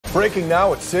Breaking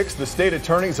now at 6, the state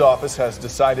attorney's office has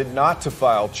decided not to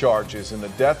file charges in the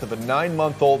death of a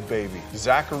 9-month-old baby.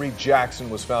 Zachary Jackson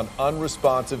was found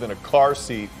unresponsive in a car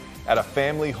seat at a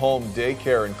family home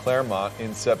daycare in Claremont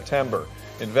in September.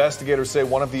 Investigators say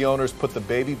one of the owners put the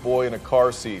baby boy in a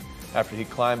car seat after he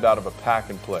climbed out of a pack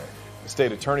and play. The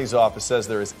state attorney's office says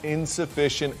there is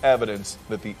insufficient evidence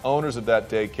that the owners of that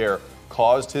daycare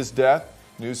caused his death.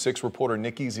 News 6 reporter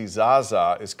Nikki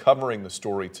Zizaza is covering the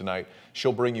story tonight.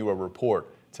 She'll bring you a report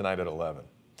tonight at 11.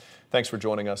 Thanks for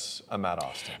joining us. I'm Matt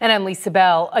Austin. And I'm Lisa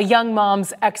Bell. A young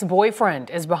mom's ex-boyfriend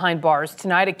is behind bars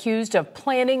tonight, accused of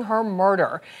planning her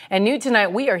murder. And new tonight,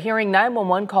 we are hearing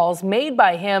 911 calls made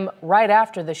by him right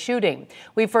after the shooting.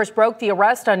 We first broke the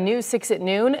arrest on News 6 at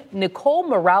noon. Nicole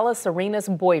Morales Arenas'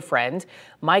 boyfriend,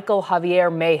 Michael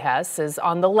Javier Mejas, is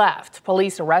on the left.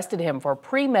 Police arrested him for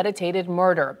premeditated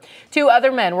murder. 2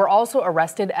 other men were also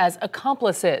arrested as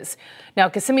accomplices. Now,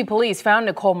 Kissimmee police found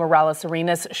Nicole Morales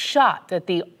Arenas shot at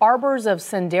the Arbors of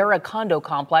Sendera condo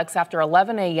complex after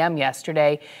 11 a.m.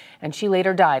 yesterday, and she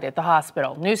later died at the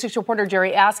hospital. News 6 reporter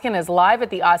Jerry Askin is live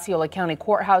at the Osceola County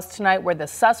Courthouse tonight, where the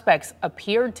suspects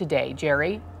appeared today.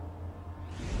 Jerry?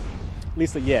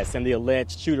 Lisa, yes, and the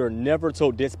alleged shooter never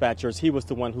told dispatchers he was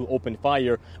the one who opened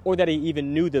fire or that he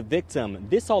even knew the victim.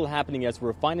 This all happening as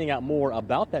we're finding out more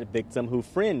about that victim, who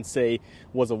friends say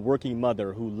was a working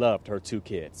mother who loved her 2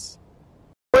 kids.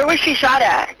 Where was she shot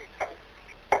at?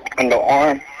 On the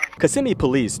arm. Kissimmee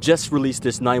police just released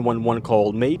this 911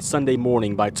 call made Sunday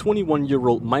morning by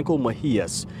 21-year-old Michael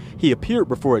Mejias. He appeared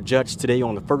before a judge today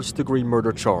on a first-degree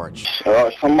murder charge.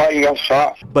 Somebody got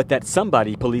shot. But that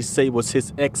somebody, police say, was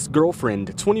his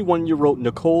ex-girlfriend, 21-year-old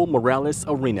Nicole Morales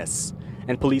Arenas.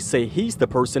 And police say he's the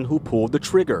person who pulled the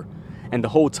trigger. And the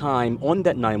whole time on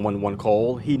that 911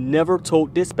 call, he never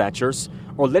told dispatchers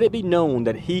or let it be known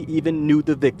that he even knew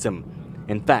the victim.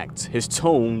 In fact, his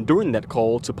tone during that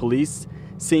call to police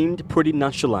seemed pretty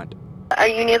nonchalant. Are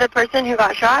you near the person who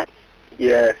got shot?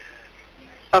 Yes.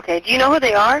 Okay, do you know who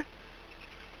they are?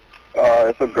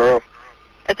 It's a girl.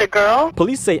 It's a girl?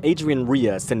 Police say Adrian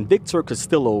Rios and Victor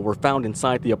Castillo were found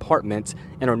inside the apartment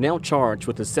and are now charged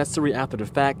with accessory after the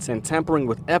fact and tampering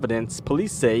with evidence,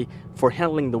 police say, for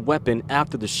handling the weapon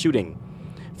after the shooting.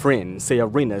 Friends say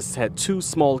Arenas had 2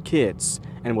 small kids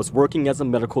and was working as a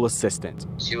medical assistant.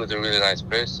 She was a really nice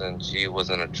person. She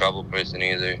wasn't a trouble person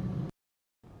either.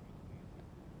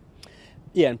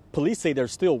 Yeah, and police say they're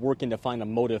still working to find a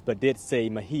motive, but did say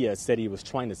Mejia said he was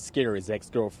trying to scare his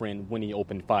ex-girlfriend when he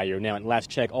opened fire. Now, at last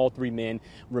check, all 3 men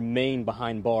remain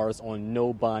behind bars on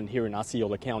no bond here in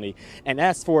Osceola County. And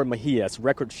as for Mejias,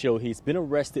 records show he's been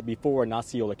arrested before in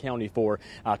Osceola County for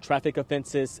traffic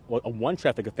offenses, well, 1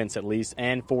 traffic offense at least,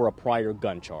 and for a prior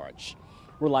gun charge.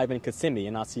 We're live in Kissimmee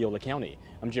in Osceola County.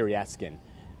 I'm Jerry Askin,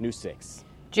 News 6.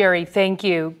 Jerry, thank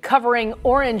you. Covering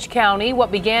Orange County,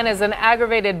 what began as an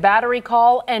aggravated battery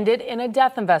call ended in a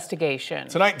death investigation.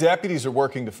 Tonight, deputies are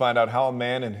working to find out how a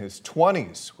man in his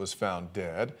 20s was found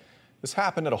dead. This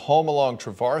happened at a home along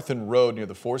Trevarthen Road near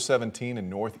the 417 and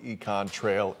North Econ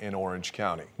Trail in Orange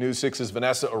County. News 6's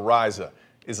Vanessa Ariza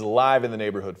is live in the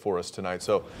neighborhood for us tonight.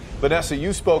 So, Vanessa,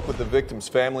 you spoke with the victim's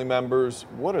family members.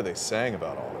 What are they saying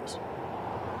about all this?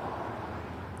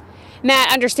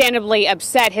 Matt, understandably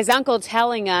upset. His uncle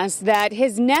telling us that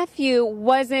his nephew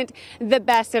wasn't the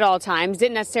best at all times,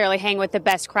 didn't necessarily hang with the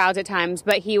best crowds at times,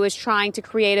 but he was trying to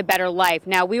create a better life.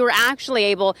 Now, we were actually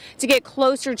able to get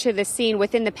closer to the scene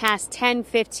within the past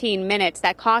 10-15 minutes.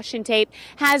 That caution tape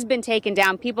has been taken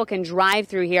down. People can drive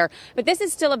through here, but this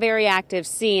is still a very active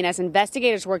scene as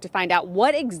investigators work to find out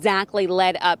what exactly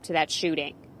led up to that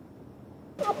shooting.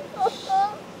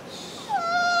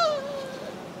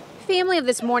 Family of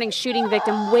this morning's shooting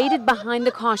victim waited behind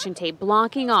the caution tape,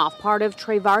 blocking off part of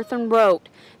Trevarthen Road.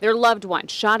 Their loved one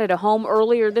shot at a home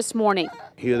earlier this morning.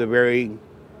 He was a very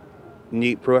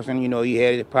neat person. You know, he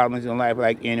had problems in life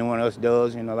like anyone else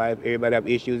does in life. Everybody have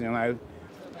issues in life.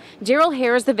 Daryl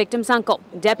Hare is the victim's uncle.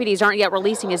 Deputies aren't yet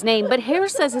releasing his name, but Hare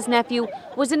says his nephew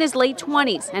was in his late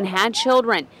 20s and had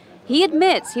children. He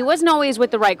admits he wasn't always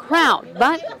with the right crowd,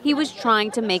 but he was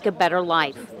trying to make a better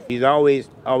life. He's always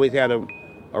had a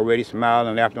ready smile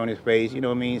and laughter on his face, you know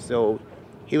what I mean? So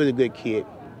he was a good kid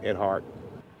at heart.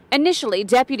 Initially,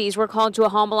 deputies were called to a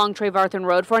home along Trevarthen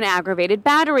Road for an aggravated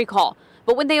battery call.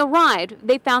 But when they arrived,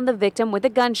 they found the victim with a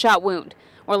gunshot wound.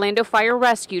 Orlando Fire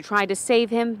Rescue tried to save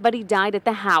him, but he died at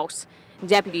the house.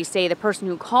 Deputies say the person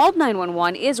who called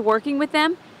 911 is working with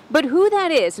them, but who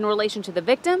that is in relation to the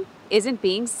victim isn't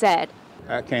being said.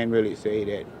 I can't really say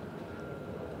that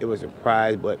it was a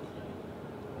surprise, but,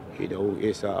 you know,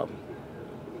 it's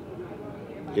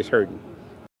hurting.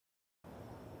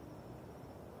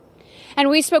 And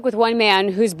we spoke with one man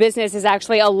whose business is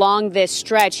actually along this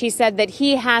stretch. He said that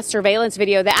he has surveillance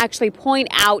video that actually point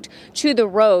out to the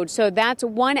road. So that's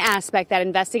one aspect that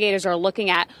investigators are looking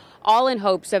at, all in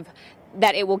hopes of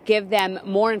that it will give them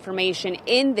more information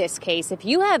in this case. If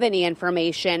you have any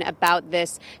information about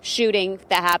this shooting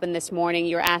that happened this morning,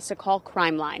 you're asked to call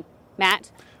Crime Line.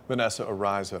 Matt? Vanessa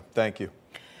Ariza, thank you.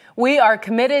 We are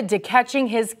committed to catching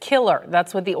his killer.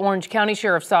 That's what the Orange County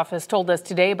Sheriff's Office told us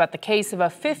today about the case of a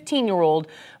 15-year-old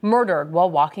murdered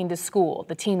while walking to school.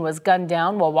 The teen was gunned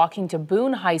down while walking to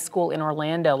Boone High School in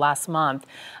Orlando last month.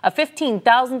 A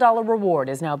 $15,000 reward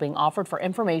is now being offered for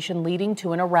information leading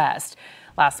to an arrest.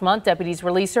 Last month, deputies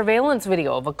released surveillance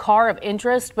video of a car of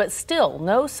interest, but still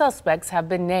no suspects have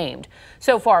been named.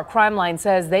 So far, Crime Line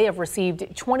says they have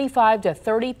received 25 to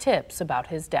 30 tips about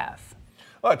his death.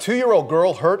 A 2-year-old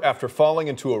girl hurt after falling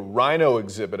into a rhino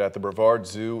exhibit at the Brevard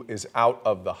Zoo is out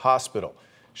of the hospital.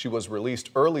 She was released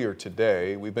earlier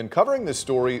today. We've been covering this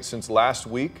story since last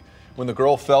week when the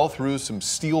girl fell through some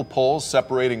steel poles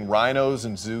separating rhinos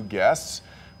and zoo guests.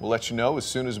 We'll let you know as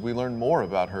soon as we learn more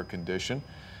about her condition.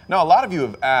 Now, a lot of you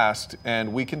have asked,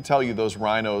 and we can tell you those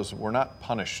rhinos were not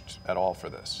punished at all for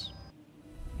this.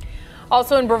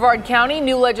 Also in Brevard County,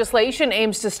 new legislation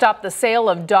aims to stop the sale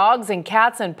of dogs and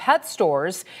cats in pet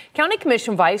stores. County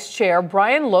Commission Vice Chair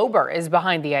Brian Lober is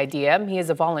behind the idea. He is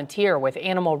a volunteer with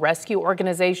animal rescue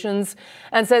organizations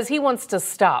and says he wants to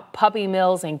stop puppy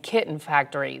mills and kitten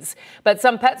factories. But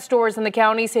some pet stores in the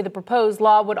county say the proposed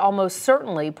law would almost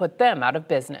certainly put them out of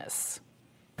business.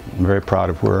 I'm very proud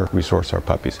of where we source our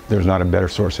puppies. There's not a better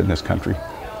source in this country,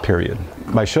 period.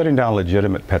 By shutting down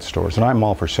legitimate pet stores, and I'm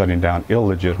all for shutting down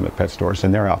illegitimate pet stores,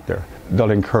 and they're out there, they'll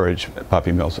encourage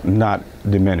puppy mills, not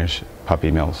diminish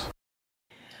puppy mills.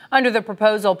 Under the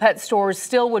proposal, pet stores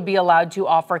still would be allowed to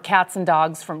offer cats and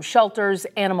dogs from shelters,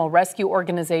 animal rescue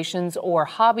organizations, or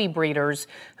hobby breeders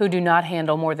who do not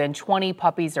handle more than 20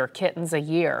 puppies or kittens a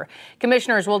year.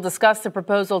 Commissioners will discuss the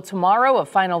proposal tomorrow. A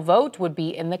final vote would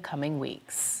be in the coming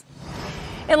weeks.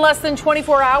 In less than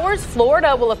 24 hours,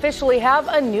 Florida will officially have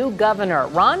a new governor.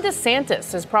 Ron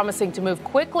DeSantis is promising to move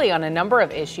quickly on a number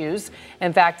of issues.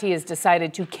 In fact, he has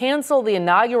decided to cancel the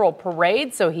inaugural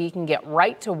parade so he can get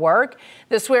right to work.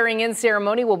 The swearing-in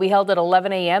ceremony will be held at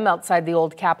 11 a.m. outside the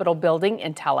old Capitol building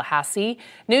in Tallahassee.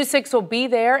 News 6 will be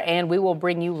there, and we will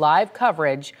bring you live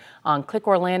coverage on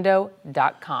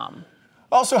clickorlando.com.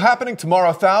 Also happening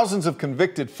tomorrow, thousands of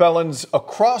convicted felons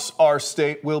across our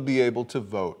state will be able to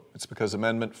vote. It's because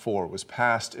Amendment 4 was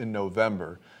passed in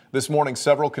November. This morning,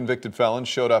 several convicted felons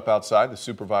showed up outside the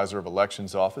Supervisor of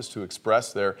Elections office to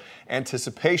express their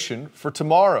anticipation for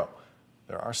tomorrow.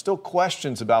 There are still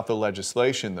questions about the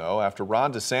legislation, though, after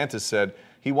Ron DeSantis said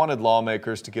he wanted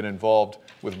lawmakers to get involved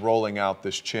with rolling out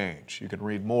this change. You can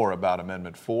read more about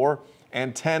Amendment 4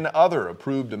 and 10 other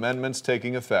approved amendments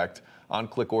taking effect on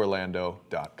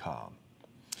clickorlando.com.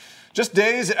 Just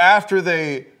days after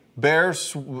the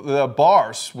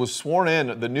bar was sworn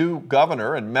in, the new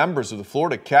governor and members of the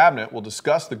Florida cabinet will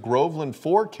discuss the Groveland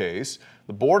 4 case.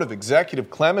 The Board of Executive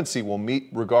Clemency will meet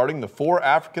regarding the 4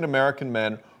 African-American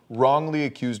men wrongly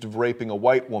accused of raping a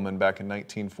white woman back in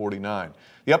 1949.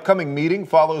 The upcoming meeting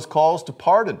follows calls to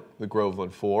pardon the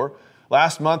Groveland 4.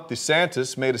 Last month,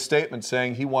 DeSantis made a statement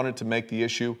saying he wanted to make the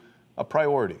issue a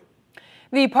priority.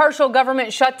 The partial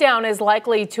government shutdown is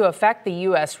likely to affect the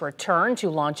U.S. return to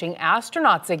launching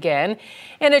astronauts again.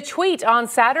 In a tweet on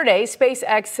Saturday,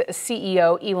 SpaceX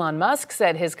CEO Elon Musk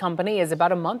said his company is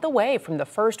about a month away from the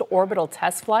first orbital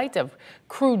test flight of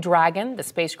Crew Dragon, the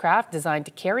spacecraft designed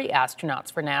to carry astronauts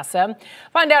for NASA.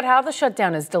 Find out how the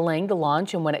shutdown is delaying the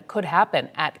launch and when it could happen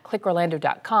at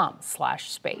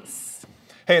clickorlando.com/space.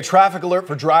 Hey, a traffic alert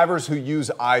for drivers who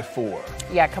use I-4.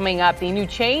 Yeah, coming up, the new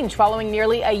change following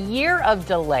nearly a year of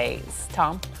delays.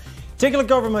 Tom? Take a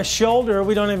look over my shoulder.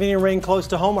 We don't have any rain close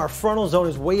to home. Our frontal zone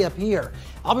is way up here.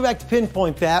 I'll be back to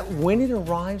pinpoint that, when it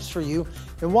arrives for you,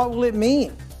 and what will it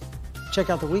mean. Check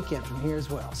out the weekend from here as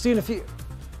well. See you in a few.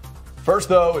 First,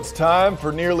 though, it's time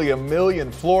for nearly 1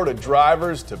 million Florida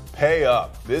drivers to pay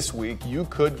up. This week, you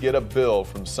could get a bill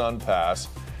from SunPass.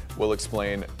 We'll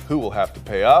explain who will have to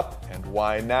pay up and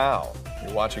why now.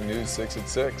 You're watching News 6 at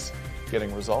 6.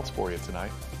 Getting results for you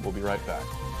tonight. We'll be right back.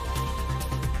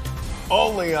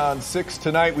 Only on 6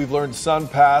 tonight, we've learned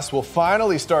SunPass will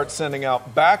finally start sending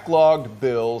out backlogged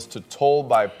bills to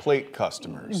toll-by-plate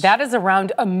customers. That is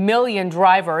around 1 million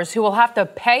drivers who will have to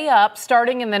pay up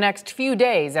starting in the next few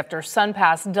days after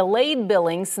SunPass delayed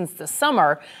billing since the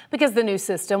summer because the new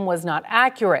system was not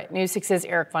accurate. News 6's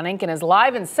Eric Von Inken is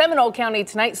live in Seminole County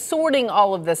tonight sorting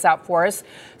all of this out for us.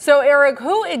 So, Eric,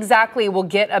 who exactly will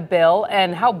get a bill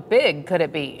and how big could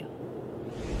it be?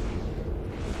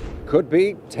 Could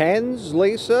be tens,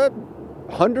 Lisa,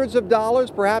 hundreds of dollars,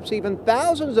 perhaps even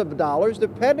thousands of dollars,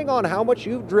 depending on how much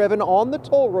you've driven on the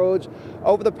toll roads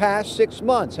over the past 6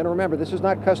 months. And remember, this is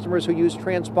not customers who use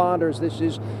transponders. This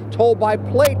is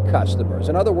toll-by-plate customers.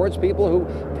 In other words, people who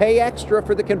pay extra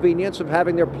for the convenience of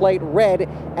having their plate read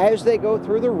as they go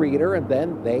through the reader, and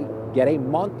then they get a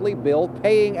monthly bill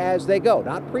paying as they go,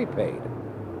 not prepaid.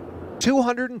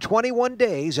 221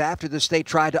 days after the state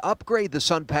tried to upgrade the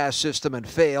SunPass system and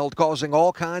failed, causing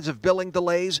all kinds of billing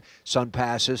delays,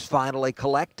 SunPass is finally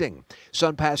collecting.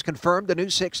 SunPass confirmed the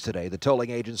News 6 today the tolling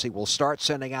agency will start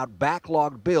sending out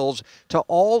backlogged bills to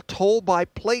all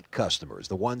toll-by-plate customers,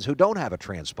 the ones who don't have a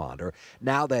transponder,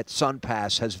 now that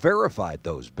SunPass has verified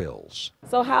those bills.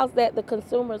 So how's that the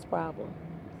consumer's problem?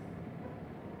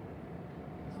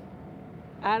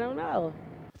 I don't know.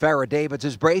 Farrah Davids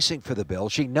is bracing for the bill.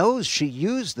 She knows she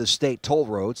used the state toll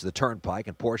roads, the Turnpike,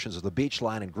 and portions of the Beach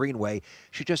Line and Greenway.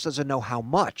 She just doesn't know how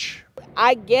much.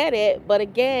 I get it, but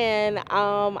again,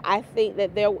 I think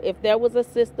that if there was a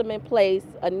system in place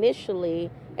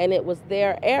initially and it was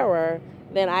their error,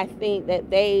 then I think that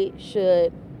they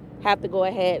should have to go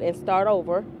ahead and start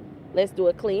over. Let's do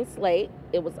a clean slate.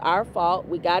 It was our fault.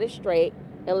 We got it straight,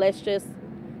 and let's just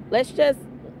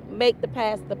make the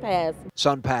past the past.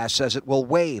 SunPass says it will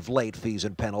waive late fees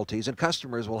and penalties, and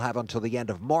customers will have until the end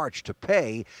of March to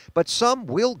pay, but some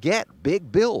will get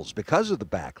big bills because of the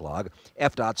backlog.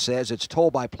 FDOT says its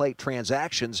toll-by-plate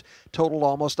transactions totaled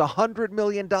almost $100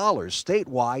 million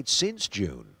statewide since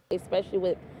June. Especially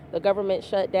with the government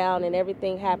shutdown and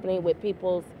everything happening with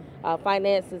people's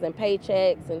finances and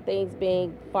paychecks and things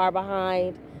being far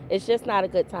behind, it's just not a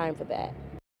good time for that.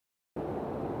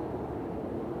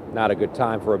 Not a good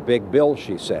time for a big bill,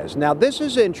 she says. Now, this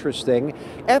is interesting.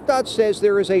 FDOT says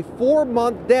there is a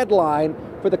 4-month deadline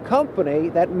for the company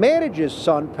that manages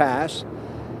SunPass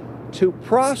to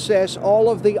process all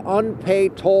of the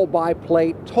unpaid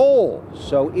toll-by-plate tolls.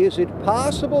 So is it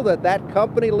possible that that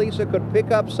company, Lisa, could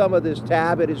pick up some of this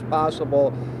tab? It is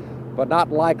possible, but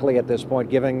not likely at this point,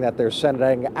 given that they're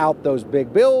sending out those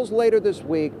big bills later this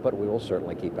week, but we will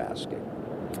certainly keep asking.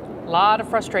 A lot of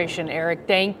frustration, Eric.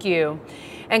 Thank you.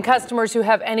 And customers who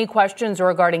have any questions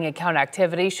regarding account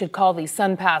activity should call the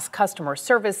SunPass Customer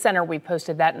Service Center. We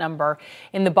posted that number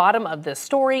in the bottom of this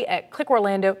story at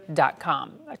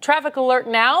clickorlando.com. A traffic alert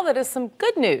now that is some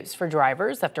good news for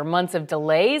drivers after months of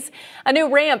delays. A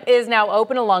new ramp is now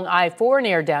open along I-4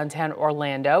 near downtown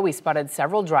Orlando. We spotted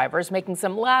several drivers making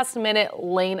some last-minute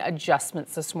lane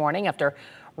adjustments this morning after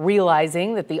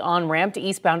realizing that the on-ramp to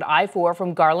eastbound I-4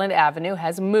 from Garland Avenue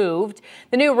has moved.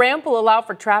 The new ramp will allow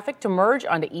for traffic to merge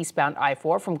onto eastbound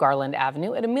I-4 from Garland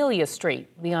Avenue at Amelia Street.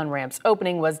 The on-ramp's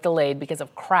opening was delayed because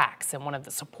of cracks in one of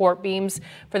the support beams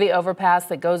for the overpass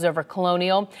that goes over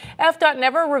Colonial. FDOT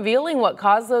never revealing what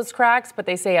caused those cracks, but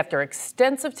they say after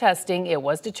extensive testing, it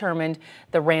was determined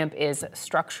the ramp is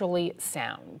structurally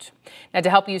sound. Now, to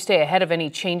help you stay ahead of any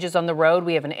changes on the road,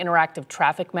 we have an interactive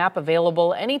traffic map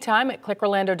available anytime at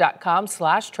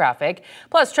clickorlando.com/traffic.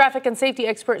 Plus, traffic and safety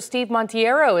expert Steve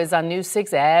Montiero is on News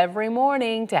 6 every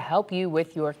morning to help you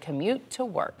with your commute to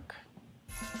work.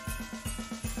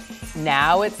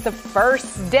 Now it's the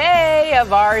first day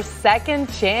of our Second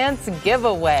Chance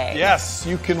giveaway. Yes,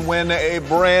 you can win a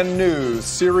brand new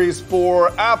Series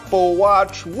 4 Apple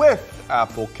Watch with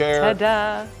Apple Care.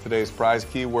 Ta-da. Today's prize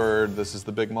keyword, this is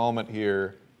the big moment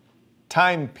here,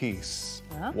 timepiece.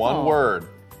 Oh. One word.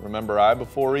 Remember, I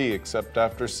before E, except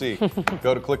after C.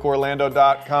 Go to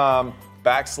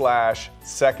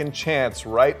clickorlando.com/second chance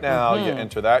right now. You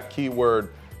enter that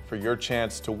keyword for your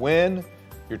chance to win.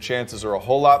 Your chances are a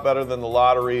whole lot better than the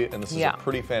lottery, and this is a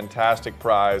pretty fantastic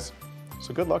prize.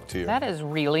 So good luck to you. That is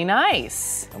really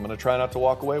nice. I'm going to try not to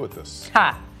walk away with this.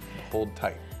 Ha! Hold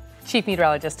tight. Chief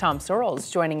Meteorologist Tom Sorrell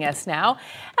is joining us now.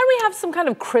 And we have some kind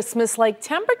of Christmas-like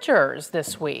temperatures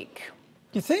this week.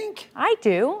 You think? I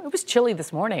do. It was chilly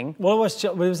this morning. Well, it was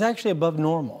chilly, but it was actually above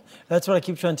normal. That's what I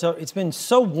keep trying to tell. It's been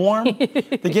so warm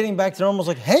that getting back to normal is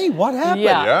like, hey, what happened?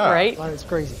 Yeah, right? Well, it's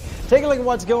crazy. Take a look at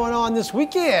what's going on this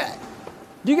weekend.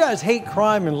 Do you guys hate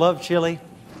crime and love chili?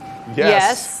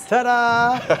 Yes.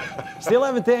 Ta-da! It's the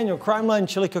 11th annual Crime Line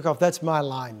Chili Cook-Off. That's my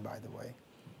line, by the way.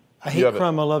 I hate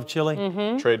crime, I love chili.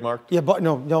 Trademarked? Yeah, but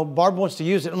no, Barb wants to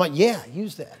use it. I'm like, yeah,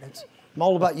 use that. I'm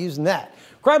all about using that.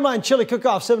 Crime Line Chili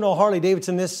Cook-Off, 7-0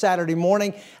 Harley-Davidson this Saturday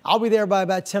morning. I'll be there by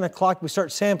about 10 o'clock. We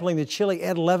start sampling the chili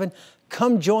at 11.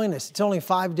 Come join us. It's only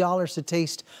 $5 to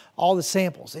taste all the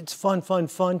samples. It's fun, fun,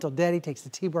 fun till Daddy takes the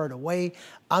T-Bird away.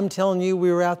 I'm telling you,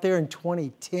 we were out there in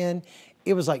 2010.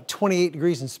 It was like 28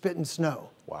 degrees and spitting snow.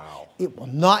 Wow. It will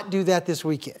not do that this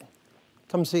weekend.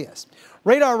 Come see us.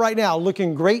 Radar right now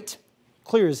looking great.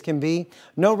 clear as can be.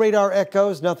 No radar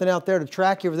echoes, nothing out there to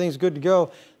track you. Everything's good to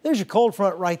go. There's your cold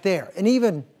front right there. And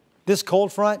even this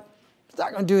cold front, it's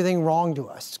not going to do anything wrong to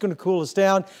us. It's going to cool us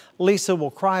down. Lisa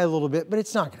will cry a little bit, but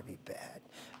it's not going to be bad.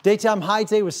 Daytime high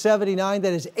today was 79.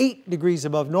 That is 8 degrees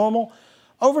above normal.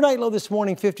 Overnight low this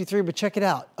morning, 53, but check it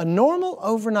out. A normal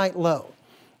overnight low.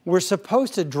 We're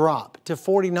supposed to drop to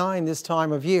 49 this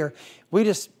time of year. We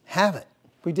just haven't.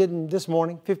 We didn't this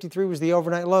morning. 53 was the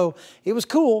overnight low. It was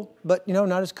cool, but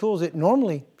not as cool as it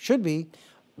normally should be.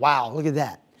 Wow, look at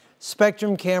that.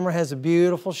 Spectrum camera has a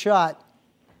beautiful shot.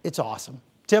 It's awesome.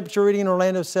 Temperature reading in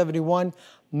Orlando, 71.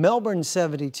 Melbourne,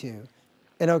 72.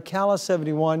 In Ocala,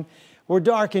 71. We're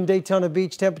dark in Daytona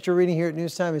Beach. Temperature reading here at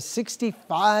news time is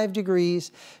 65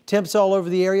 degrees. Temps all over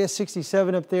the area.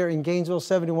 67 up there in Gainesville,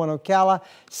 71 Ocala,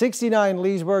 69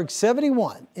 Leesburg,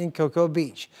 71 in Cocoa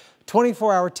Beach.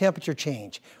 24-hour temperature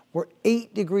change. We're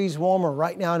 8 degrees warmer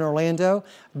right now in Orlando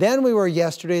than we were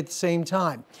yesterday at the same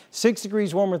time. 6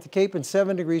 degrees warmer at the Cape and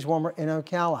 7 degrees warmer in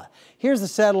Ocala. Here's the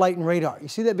satellite and radar. You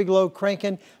see that big low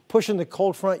cranking, pushing the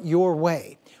cold front your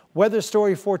way. Weather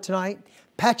story for tonight,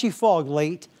 patchy fog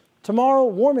late. Tomorrow,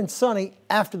 warm and sunny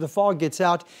after the fog gets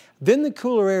out. Then the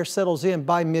cooler air settles in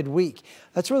by midweek.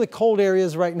 That's where the cold area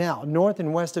is right now, north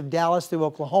and west of Dallas through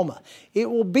Oklahoma. It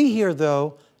will be here,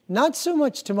 though, not so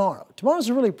much tomorrow. Tomorrow's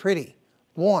a really pretty,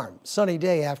 warm, sunny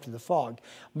day after the fog.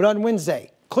 But on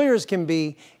Wednesday, clear as can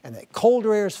be, and that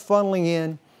colder air is funneling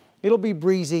in. It'll be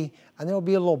breezy, and there will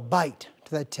be a little bite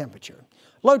to that temperature.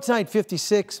 Low tonight,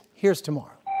 56. Here's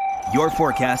tomorrow. Your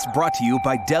forecast brought to you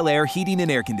by Del Air Heating and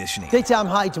Air Conditioning. Daytime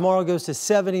high tomorrow goes to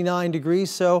 79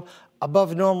 degrees, so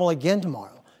above normal again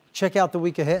tomorrow. Check out the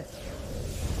week ahead.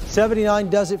 79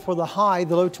 does it for the high,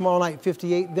 the low tomorrow night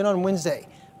 58. Then on Wednesday,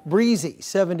 breezy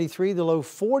 73, the low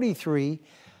 43.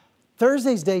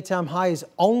 Thursday's daytime high is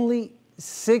only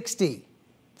 60.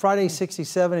 Friday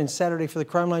 67 and Saturday for the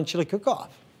Crime Line Chili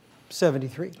Cook-Off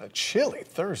 73. A chilly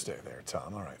Thursday there,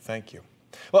 Tom. All right, thank you.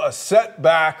 Well, a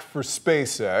setback for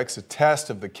SpaceX, a test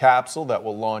of the capsule that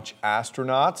will launch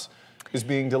astronauts, is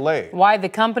being delayed. Why the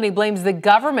company blames the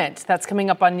government. That's coming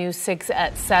up on News 6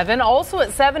 at 7. Also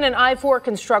at 7, an I-4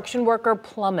 construction worker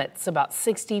plummets about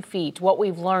 60 feet. What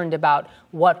we've learned about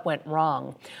what went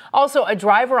wrong. Also, a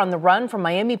driver on the run from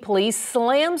Miami police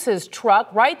slams his truck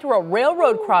right through a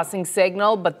railroad crossing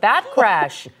signal, but that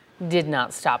crash did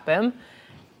not stop him.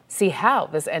 See how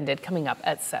this ended coming up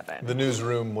at 7. The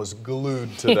newsroom was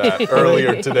glued to that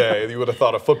earlier today. You would have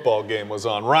thought a football game was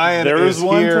on. Ryan there is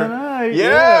one here. Tonight.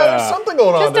 Yeah, there's something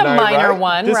going on tonight. Just a minor right?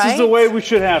 one, This right? is the way we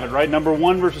should have it, right? Number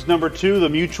 1 versus number 2, the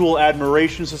Mutual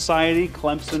Admiration Society,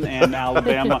 Clemson and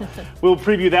Alabama. We'll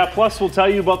preview that. Plus, we'll tell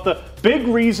you about the big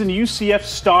reason UCF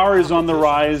star is on the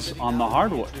rise on the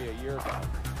hardwood.